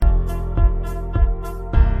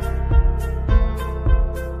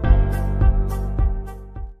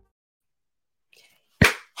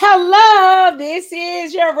This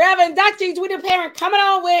is your Reverend Dr. Twitter parent coming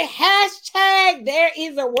on with hashtag there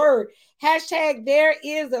is a word. Hashtag there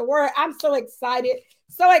is a word. I'm so excited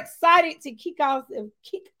to kick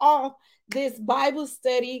off this Bible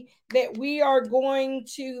study that we are going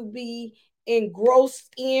to be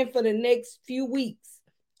engrossed in for the next few weeks.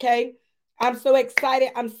 Okay. I'm so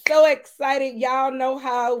excited. Y'all know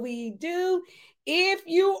how we do. If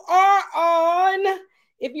you're on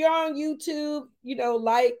YouTube,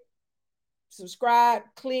 like, subscribe,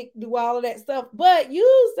 click, do all of that stuff. But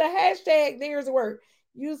use the hashtag there's a word.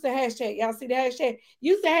 Use the hashtag. Y'all see the hashtag?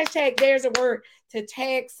 Use the hashtag there's a word to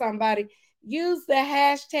tag somebody. Use the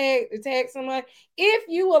hashtag to tag someone. If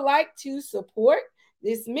you would like to support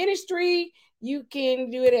this ministry, you can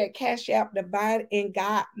do it at Cash App Divine and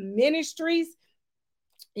God Ministries.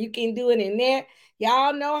 You can do it in there.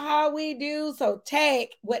 Y'all know how we do. So tag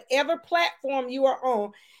whatever platform you are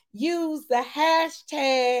on. Use the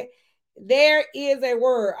hashtag there is a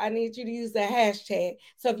word. I need you to use the hashtag.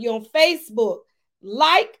 So if you're on Facebook,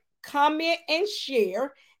 like, comment, and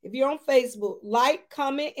share. If you're on Facebook, like,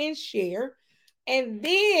 comment, and share. And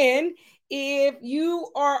then if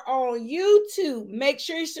you are on YouTube, make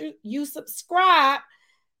sure you subscribe,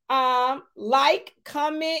 like,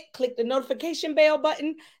 comment, click the notification bell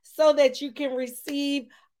button so that you can receive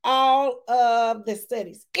all of the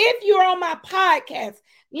studies. If you're on my podcast,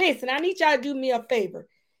 listen, I need y'all to do me a favor.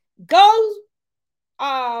 Go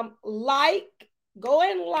and like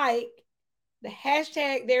the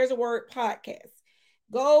hashtag there's a word podcast.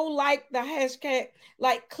 Go like the hashtag,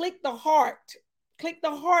 like, click the heart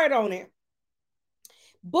on it.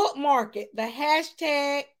 Bookmark it, the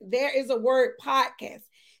hashtag there is a word podcast.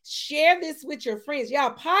 Share this with your friends.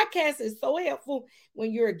 Y'all, podcast is so helpful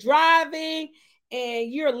when you're driving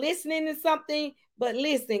and you're listening to something. But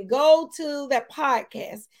listen, go to that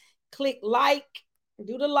podcast, click like,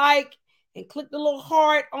 do the like, and click the little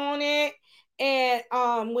heart on it. And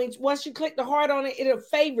once you click the heart on it, it'll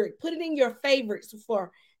favorite. Put it in your favorites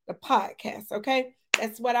for the podcast. Okay.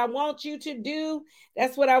 That's what I want you to do.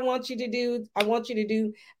 That's what I want you to do. I want you to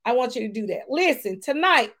do that. Listen,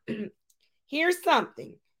 tonight, here's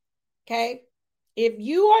something. Okay. If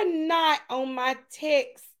you are not on my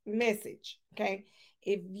text message, okay,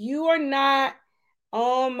 if you are not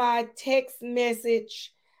on my text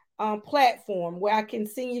message platform where I can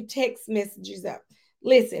send you text messages up,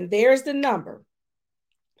 listen, there's the number.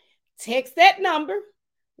 Text that number,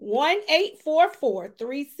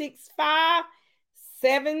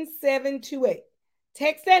 1-844-365-7728.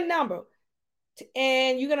 Text that number,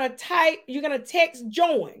 and you're gonna text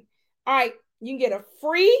join. All right, you can get a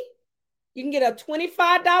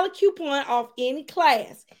 $25 coupon off any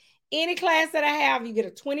class. Any class that I have, you get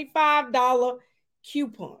a $25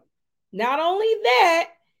 coupon. Not only that,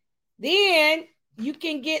 then you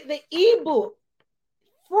can get the ebook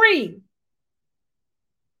free.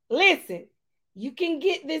 Listen, you can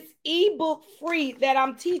get this ebook free that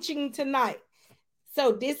I'm teaching tonight.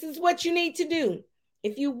 So this is what you need to do.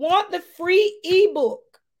 If you want the free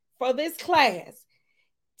ebook for this class,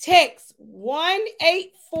 text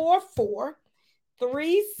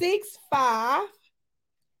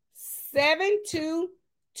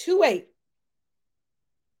 1-844-365-7228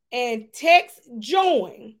 and text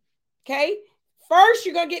join. Okay. First,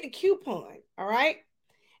 you're going to get the coupon. All right.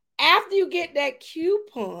 After you get that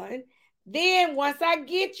coupon, then once I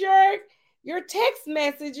get your text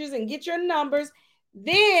messages and get your numbers,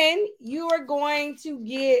 then you are going to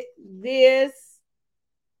get this.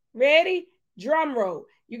 Ready? Drum roll.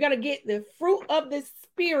 You're going to get the Fruit of the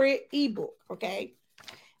Spirit ebook. Okay.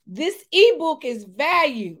 This ebook is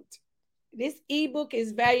valued at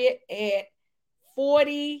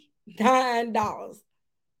 $49.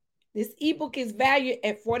 This ebook is valued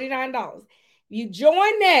at $49. You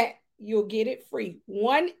join that, you'll get it free.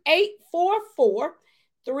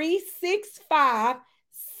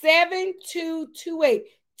 1-844-365-7228.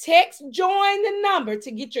 Text join the number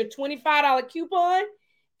to get your $25 coupon,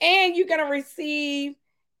 and you're going to receive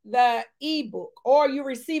the ebook, or you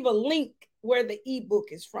receive a link where the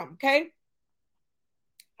ebook is from. Okay.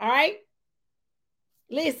 All right.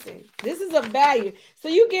 Listen, this is a value. So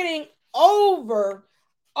you're getting over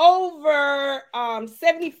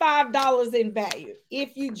 $75 in value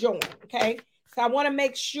if you join. Okay. So I want to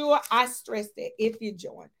make sure I stress that if you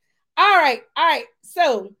join. All right.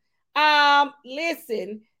 So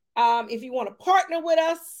listen, if you want to partner with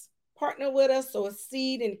us, so a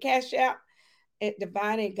seed in Cash App at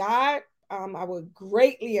Divine and God. I would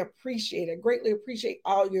greatly appreciate it. Greatly appreciate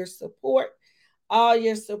all your support. All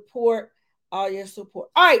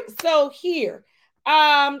right. So here,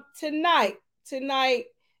 tonight,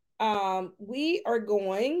 we are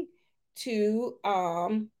going to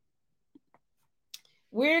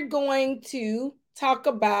talk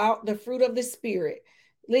about the fruit of the Spirit.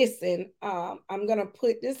 Listen, I'm going to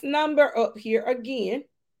put this number up here again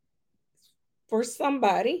for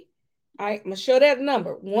somebody. All right, I'm going to show that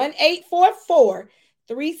number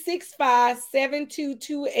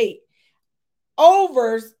 1-844-365-7228.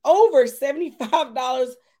 Over $75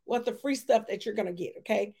 worth of free stuff that you're going to get.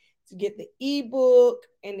 Okay. To get the ebook,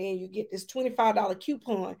 and then you get this $25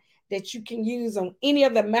 coupon that you can use on any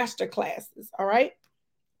of the master classes. All right.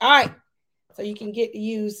 All right. So you can get to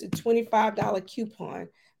use the $25 coupon,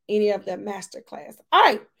 any of the master class. All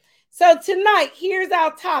right. So tonight, here's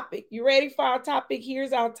our topic. You ready for our topic?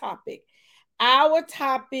 Here's our topic. Our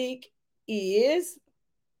topic is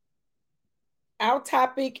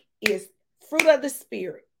fruit of the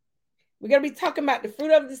Spirit. We're going to be talking about the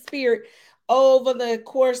fruit of the Spirit over the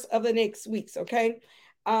course of the next weeks, okay?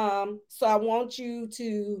 So I want you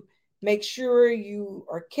to make sure you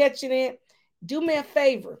are catching it. Do me a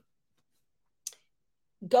favor.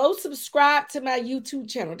 Go subscribe to my YouTube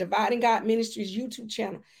channel, Dividing God Ministries YouTube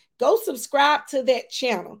channel. Go subscribe to that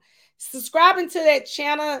channel. Subscribing to that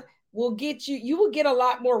channel will get you will get a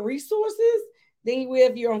lot more resources than you will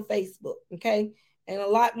if you're on Facebook, okay? And a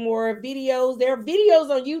lot more videos. There are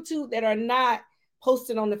videos on YouTube that are not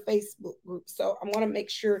posted on the Facebook group. So I want to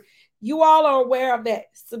make sure you all are aware of that.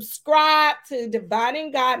 Subscribe to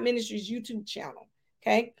Dividing God Ministries YouTube channel,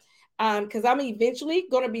 okay? Because I'm eventually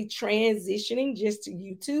going to be transitioning just to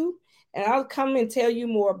YouTube, and I'll come and tell you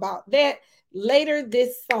more about that later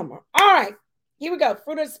this summer. All right, here we go.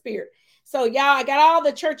 Fruit of the Spirit. So, y'all, I got all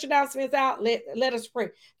the church announcements out. Let us pray.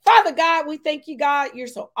 Father God, we thank you, God. You're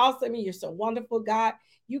so awesome and you're so wonderful, God.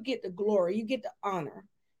 You get the glory. You get the honor.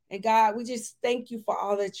 And, God, we just thank you for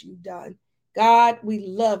all that you've done. God, we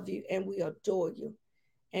love you and we adore you.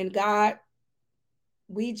 And, God,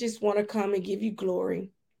 we just want to come and give you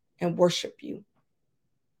glory and worship you.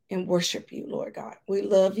 Lord God. We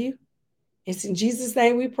love you. It's in Jesus'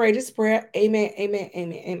 name we pray this prayer. Amen, amen,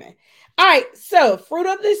 amen, amen. All right, so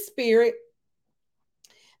fruit of the Spirit.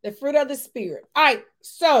 The fruit of the Spirit. All right,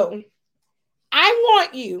 so I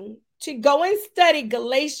want you to go and study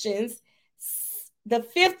Galatians, the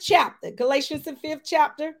 5th chapter. Galatians, the 5th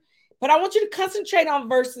chapter. But I want you to concentrate on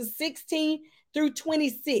verses 16 through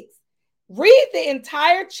 26. Read the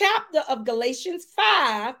entire chapter of Galatians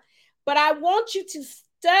 5, but I want you to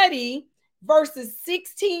study verses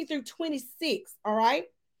 16 through 26, all right?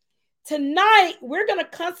 Tonight, we're going to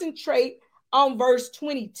concentrate on verse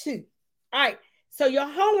 22. All right, so your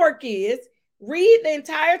homework is read the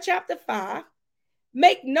entire chapter 5,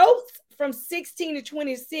 make notes from 16 to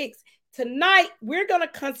 26. Tonight, we're going to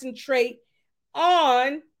concentrate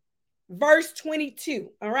on verse 22,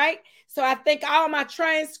 all right? So I thank all my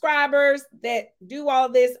transcribers that do all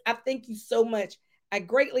this. I thank you so much. I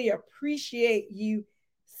greatly appreciate you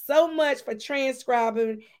so much for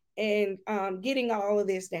transcribing and getting all of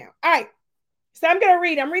this down. All right, so I'm going to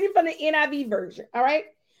read. I'm reading from the NIV version, all right?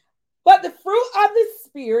 But the fruit of the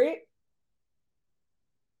Spirit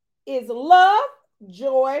is love,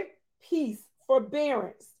 joy, peace,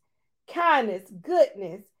 forbearance, kindness,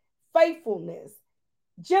 goodness, faithfulness,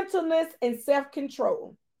 gentleness, and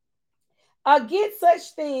self-control. Against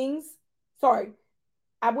such things,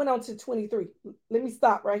 I went on to 23. Let me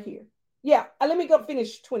stop right here. Yeah, let me go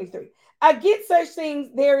finish 23. Against such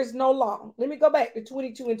things, there is no law. Let me go back to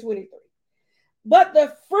 22 and 23. But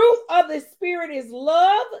the fruit of the Spirit is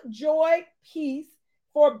love, joy, peace,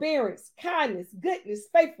 forbearance, kindness, goodness,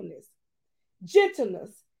 faithfulness,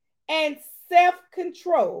 gentleness, and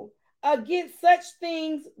self-control. Against such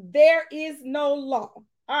things, there is no law.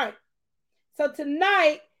 All right. So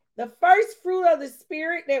tonight, the first fruit of the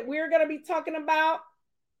Spirit that we're going to be talking about,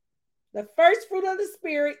 the first fruit of the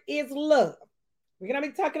Spirit is love. We're going to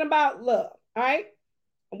be talking about love. All right.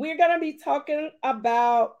 We're going to be talking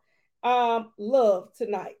about love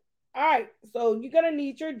tonight. All right. So you're going to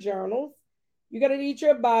need your journals. You're going to need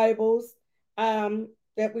your Bibles that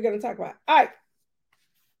we're going to talk about. All right.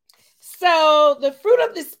 So the fruit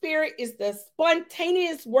of the Spirit is the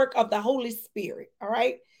spontaneous work of the Holy Spirit. All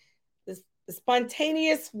right. The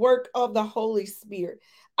spontaneous work of the Holy Spirit.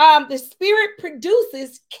 The Spirit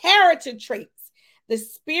produces character traits. The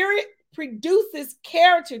Spirit produces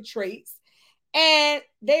character traits, and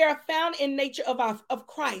they are found in nature of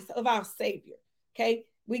Christ, of our Savior. Okay.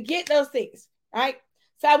 We get those things. Right.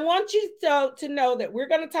 So I want you to know that we're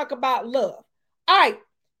going to talk about love. All right.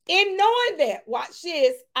 In knowing that, watch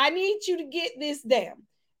this, I need you to get this down.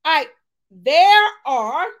 All right, there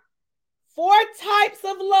are 4 types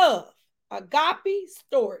of love: agape,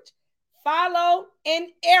 storge, philo, and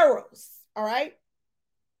eros. All right,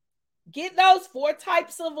 Get those 4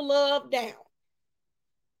 types of love down.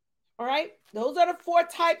 All right. Those are the 4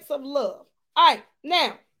 types of love. All right.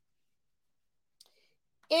 Now,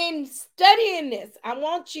 in studying this, I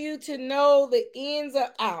want you to know the ins or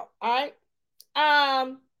out. All right.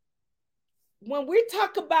 When we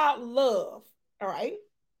talk about love, all right,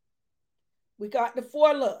 we got the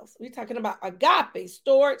 4 loves. We're talking about agape,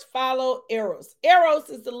 storge, philo, eros. Eros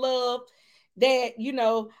is the love that,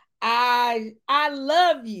 I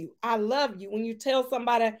love you. I love you. When you tell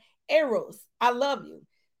somebody eros, I love you.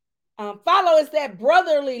 Philo is that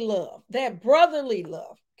brotherly love,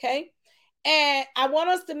 okay? And I want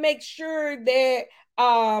us to make sure that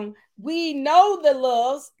we know the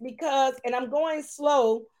loves because, and I'm going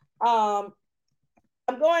slow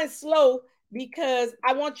because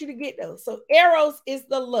I want you to get those. So eros is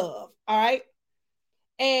the love, all right?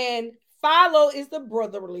 And philo is the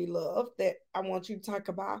brotherly love that I want you to talk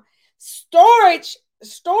about. Storge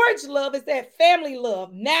love is that family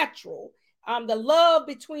love, natural. The love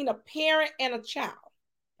between a parent and a child.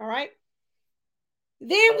 All right.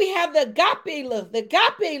 Then we have the agape love. The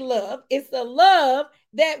agape love is the love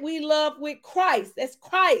that we love with Christ. That's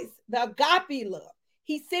Christ, the agape love.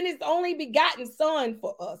 He sent his only begotten son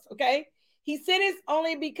for us. Okay. He sent his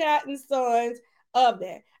only begotten sons of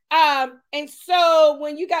that. And so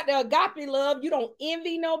when you got the agape love, you don't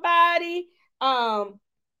envy nobody.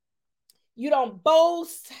 You don't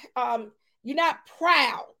boast. You're not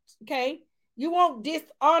proud. Okay. You won't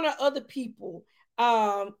dishonor other people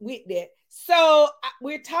with that. So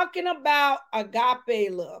we're talking about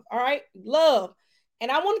agape love. All right. Love.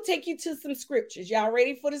 And I want to take you to some scriptures. Y'all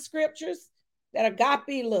ready for the scriptures? That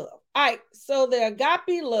agape love. All right. So the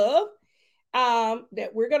agape love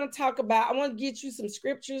that we're going to talk about, I want to get you some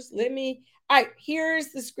scriptures. All right,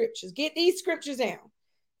 here's the scriptures. Get these scriptures down.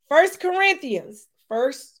 First Corinthians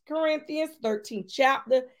 13th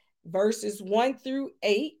chapter, verses 1 through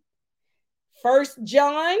 8. First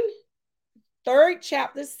John 3rd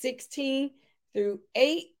chapter, 16 through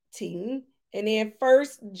 18. And then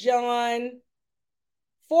First John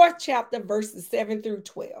 4th chapter, verses 7 through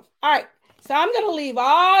 12. All right, so I'm going to leave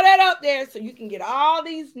all that up there so you can get all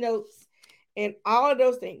these notes and all of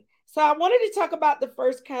those things. So I wanted to talk about the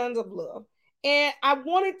first kinds of love. And I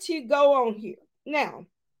wanted to go on here. Now,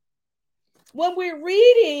 when we're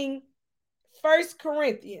reading First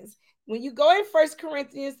Corinthians, when you go in First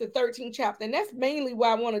Corinthians, the 13th chapter, and that's mainly what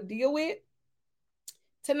I want to deal with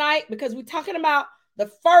tonight, because we're talking about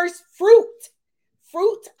the first fruit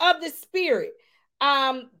of the Spirit.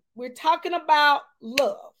 We're talking about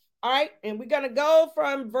love. All right. And we're going to go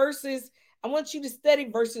from verses, I want you to study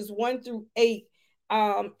verses 1 through 8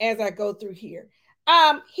 as I go through here.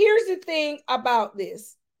 Here's the thing about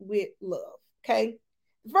this with love. Okay.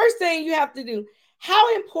 First thing you have to do,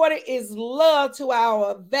 how important is love to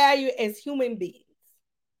our value as human beings?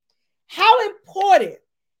 How important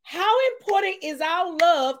is our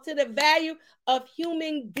love to the value of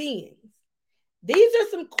human beings? These are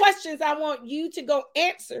some questions I want you to go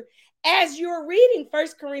answer as you're reading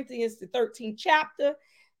First Corinthians, the 13th chapter,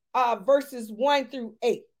 verses 1 through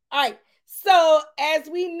 8. All right. So as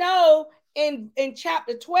we know in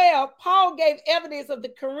chapter 12, Paul gave evidence of the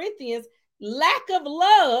Corinthians' lack of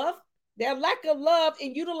love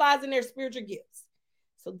in utilizing their spiritual gifts.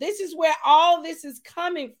 So this is where all this is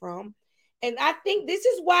coming from. And I think this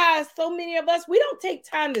is why so many of us, we don't take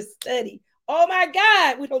time to study. Oh my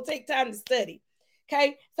God, we don't take time to study.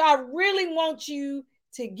 Okay. So I really want you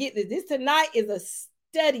to get this. This tonight is a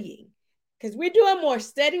studying because we're doing more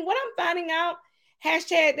studying. What I'm finding out,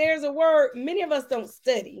 hashtag there's a word, many of us don't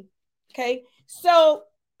study. Okay. So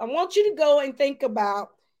I want you to go and think about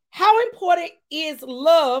how important is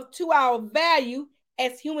love to our value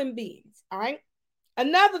as human beings. All right.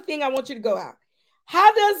 Another thing I want you to go out.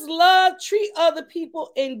 How does love treat other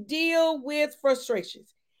people and deal with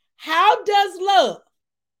frustrations? How does love,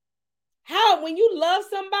 when you love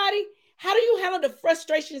somebody, how do you handle the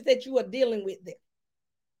frustrations that you are dealing with them?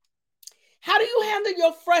 How do you handle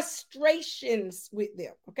your frustrations with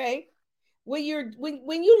them? Okay. When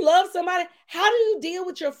you love somebody, how do you deal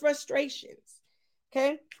with your frustrations?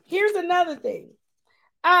 Okay. Here's another thing.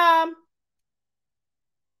 How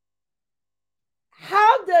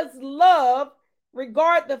does love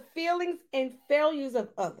regard the feelings and failures of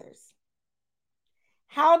others?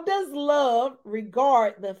 How does love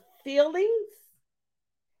regard the feelings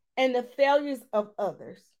and the failures of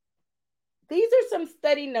others? These are some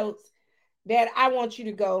study notes that I want you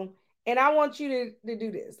to go, and I want you to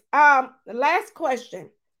do this. The last question.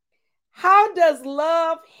 How does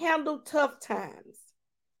love handle tough times?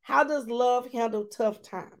 How does love handle tough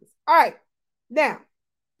times? All right. Now,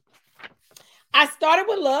 I started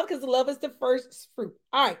with love because love is the first fruit.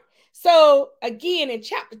 All right. So again, in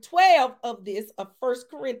chapter 12 of this, of First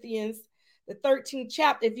Corinthians, the 13th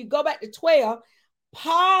chapter, if you go back to 12,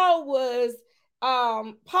 Paul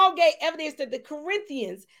gave evidence that the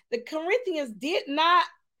Corinthians did not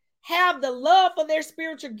have the love for their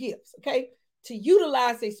spiritual gifts, okay, to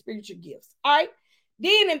utilize their spiritual gifts. All right.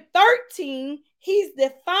 Then in 13, he's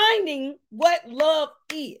defining what love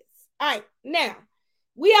is. All right. Now,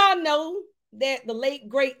 we all know that the late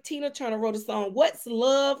great Tina Turner wrote a song, What's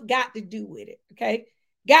Love Got to Do with It? Okay.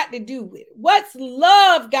 Got to do with it. What's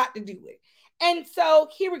love got to do with it? And so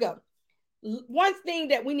here we go. One thing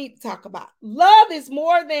that we need to talk about. Love is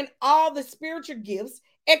more than all the spiritual gifts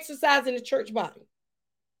exercised in the church body.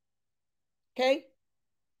 Okay?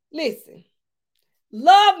 Listen.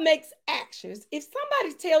 Love makes actions. If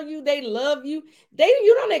somebody tell you they love you,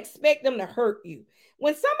 you don't expect them to hurt you.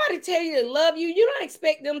 When somebody tell you they love you, you don't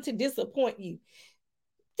expect them to disappoint you.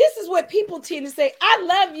 This is what people tend to say. I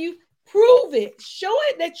love you. Prove it. Show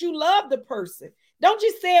it that you love the person. Don't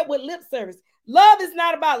just say it with lip service. Love is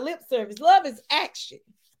not about lip service. Love is action.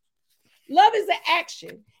 Love is an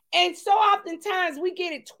action. And so oftentimes we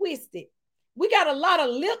get it twisted. We got a lot of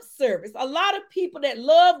lip service, a lot of people that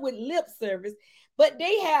love with lip service, but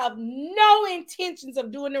they have no intentions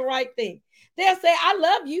of doing the right thing. They'll say, I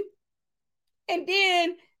love you. And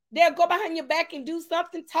then they'll go behind your back and do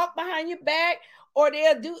something, talk behind your back, or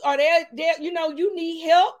they'll you need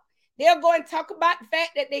help. They'll go and talk about the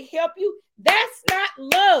fact that they help you. That's not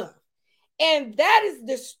love. And that is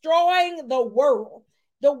destroying the world.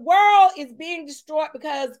 The world is being destroyed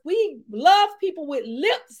because we love people with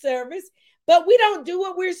lip service, but we don't do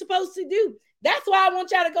what we're supposed to do. That's why I want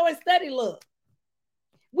y'all to go and study love.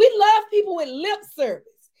 We love people with lip service.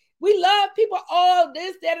 We love people, all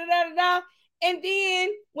this, da, da, da, da, da. And then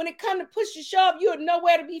when it comes to push and shove, you're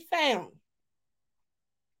nowhere to be found.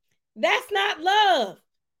 That's not love.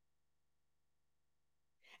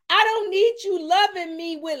 I don't need you loving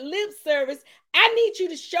me with lip service. I need you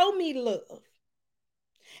to show me love.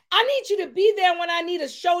 I need you to be there when I need a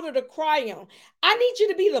shoulder to cry on. I need you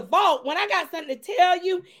to be the vault when I got something to tell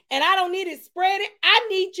you and I don't need it spreading. I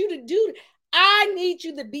need you to do. I need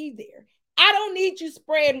you to be there. I don't need you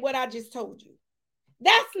spreading what I just told you.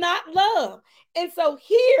 That's not love. And so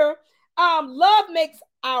here, love makes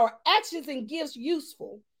our actions and gifts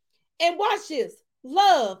useful. And watch this.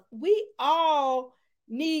 Love, we all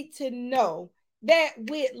need to know that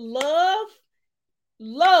with love,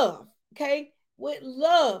 okay? With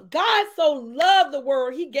love, God so loved the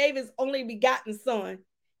world, he gave his only begotten son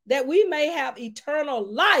that we may have eternal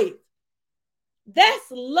life. That's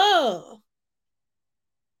love.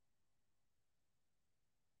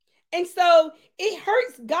 And so it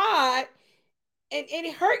hurts God and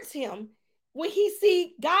it hurts him when he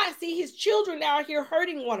see his children out here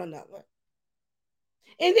hurting one another.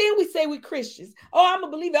 And then we say we Christians. Oh, I'm a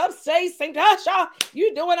believer. I'm saved. Saint y'all,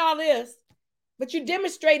 you're doing all this. But you're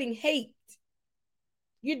demonstrating hate.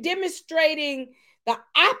 You're demonstrating the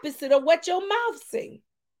opposite of what your mouth says.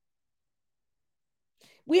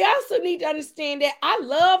 We also need to understand that I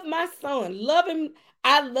love my son. Love him.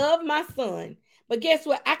 I love my son. But guess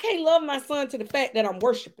what? I can't love my son to the fact that I'm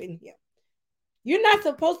worshiping him. You're not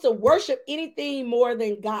supposed to worship anything more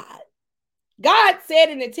than God. God said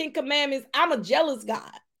in the 10 Commandments, I'm a jealous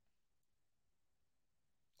God.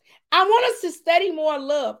 I want us to study more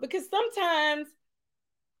love because sometimes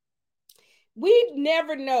we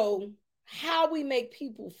never know how we make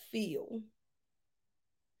people feel.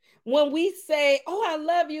 When we say, oh, I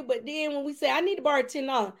love you, but then when we say, I need to borrow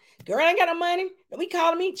 $10, girl, I ain't got no money. We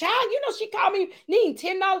calling me, child, she called me needing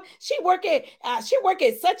 $10. She work at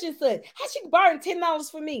such and such. How she borrowing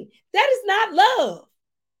 $10 for me? That is not love.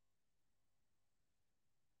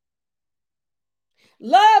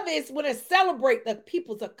 Love is when I celebrate the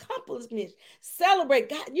people's accomplishments. Celebrate,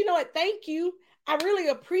 God, you know what? Thank you. I really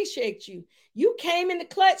appreciate you. You came in the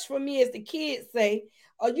clutch for me, as the kids say.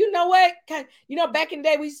 Or you know what? Back in the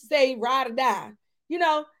day, we used to say ride or die,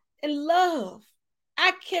 and love.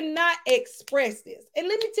 I cannot express this. And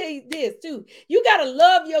let me tell you this too. You got to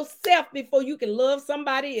love yourself before you can love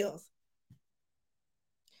somebody else.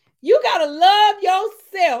 You got to love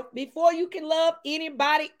yourself before you can love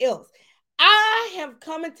anybody else. I have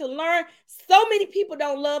come to learn so many people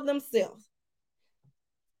don't love themselves.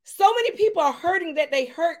 So many people are hurting that they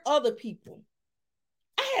hurt other people.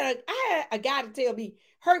 I had a guy to tell me,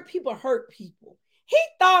 hurt people hurt people. He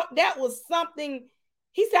thought that was something.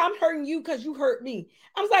 He said, I'm hurting you because you hurt me.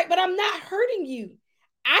 I was like, but I'm not hurting you.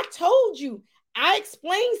 I told you. I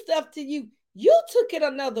explained stuff to you. You took it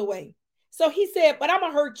another way. So he said, but I'm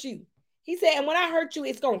going to hurt you. He said, and when I hurt you,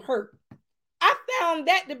 it's going to hurt. I found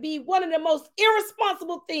that to be one of the most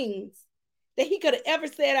irresponsible things that he could have ever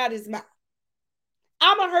said out of his mouth.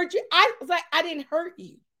 I'm going to hurt you. I was like, I didn't hurt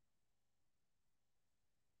you.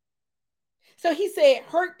 So he said,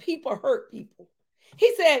 hurt people hurt people.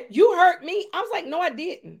 He said, you hurt me. I was like, no, I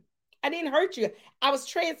didn't. I didn't hurt you. I was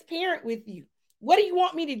transparent with you. What do you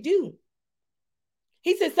want me to do?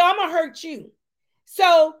 He said, so I'm going to hurt you.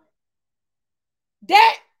 So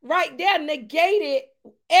that right there negated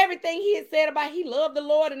everything he had said about he loved the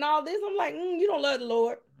Lord and all this. I'm like, you don't love the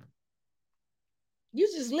Lord. You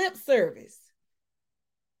just lip service.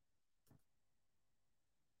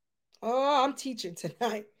 Oh, I'm teaching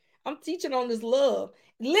tonight. I'm teaching on this love.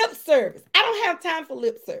 Lip service. I don't have time for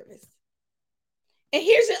lip service. And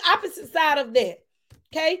here's the opposite side of that.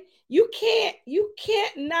 Okay? You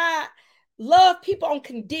can't not love people on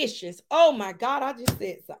conditions. Oh my God, I just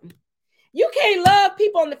said something. You can't love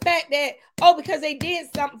people on the fact that, oh, because they did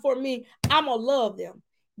something for me, I'm going to love them.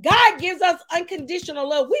 God gives us unconditional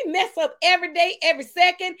love. We mess up every day, every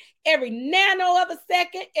second, every nano of a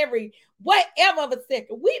second, every whatever of a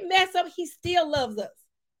second. We mess up, he still loves us.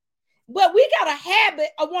 But we got a habit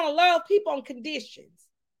of want to love people on conditions.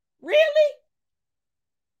 Really?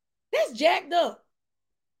 That's jacked up.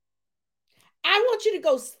 I want you to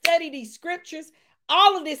go study these scriptures,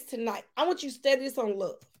 all of this tonight. I want you to study this on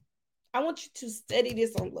love. I want you to study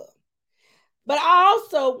this on love. But I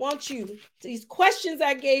also want you, these questions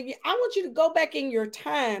I gave you, I want you to go back in your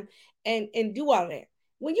time and do all that.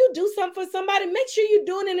 When you do something for somebody, make sure you're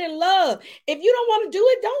doing it in love. If you don't want to do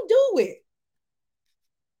it, don't do it.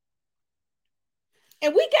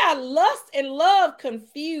 And we got lust and love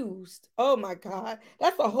confused. Oh my God.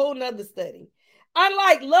 That's a whole nother study.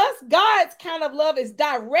 Unlike lust, God's kind of love is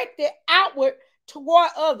directed outward toward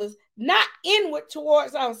others, not inward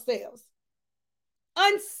towards ourselves.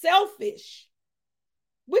 Unselfish.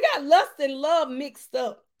 We got lust and love mixed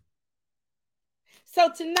up. So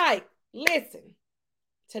tonight, listen.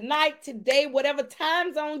 Tonight, today, whatever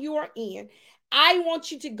time zone you are in, I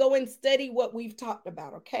want you to go and study what we've talked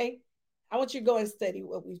about, okay? I want you to go and study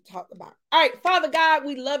what we've talked about. All right, Father God,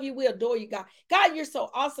 we love you. We adore you, God. God, you're so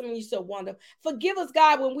awesome and you're so wonderful. Forgive us,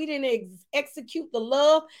 God, when we didn't execute the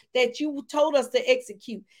love that you told us to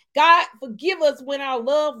execute. God, forgive us when our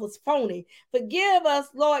love was phony. Forgive us,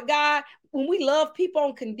 Lord God, when we love people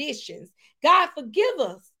on conditions. God, forgive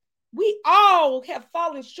us. We all have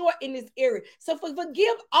fallen short in this area. So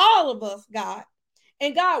forgive all of us, God.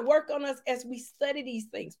 And God, work on us as we study these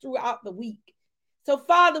things throughout the week. So,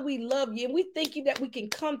 Father, we love you and we thank you that we can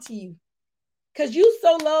come to you because you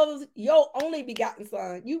so love your only begotten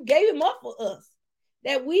Son. You gave him up for us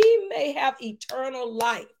that we may have eternal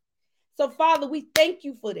life. So, Father, we thank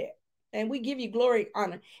you for that and we give you glory and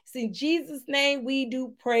honor. It's in Jesus' name we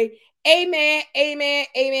do pray. Amen, amen,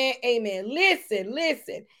 amen, amen. Listen.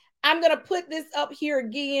 I'm going to put this up here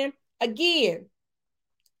again.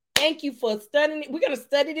 Thank you for studying it. We're going to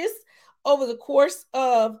study this over the course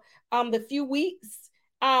of the few weeks.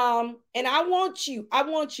 And I want you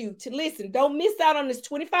to listen. Don't miss out on this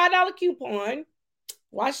 $25 coupon.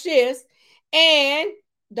 Watch this. And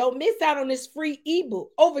don't miss out on this free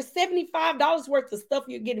ebook. Over $75 worth of stuff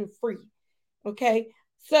you're getting free. Okay.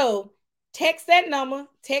 So text that number,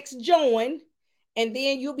 text join, and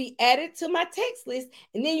then you'll be added to my text list.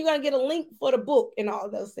 And then you're going to get a link for the book and all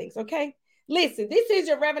those things. Okay. Listen, this is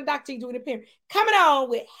your Reverend Dr. Edwina Perry coming on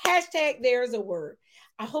with hashtag There's a Word.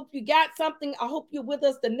 I hope you got something. I hope you're with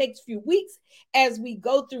us the next few weeks as we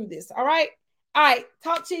go through this. All right. All right.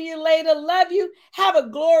 Talk to you later. Love you. Have a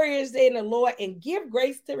glorious day in the Lord and give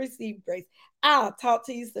grace to receive grace. I'll talk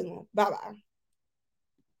to you soon. Bye-bye.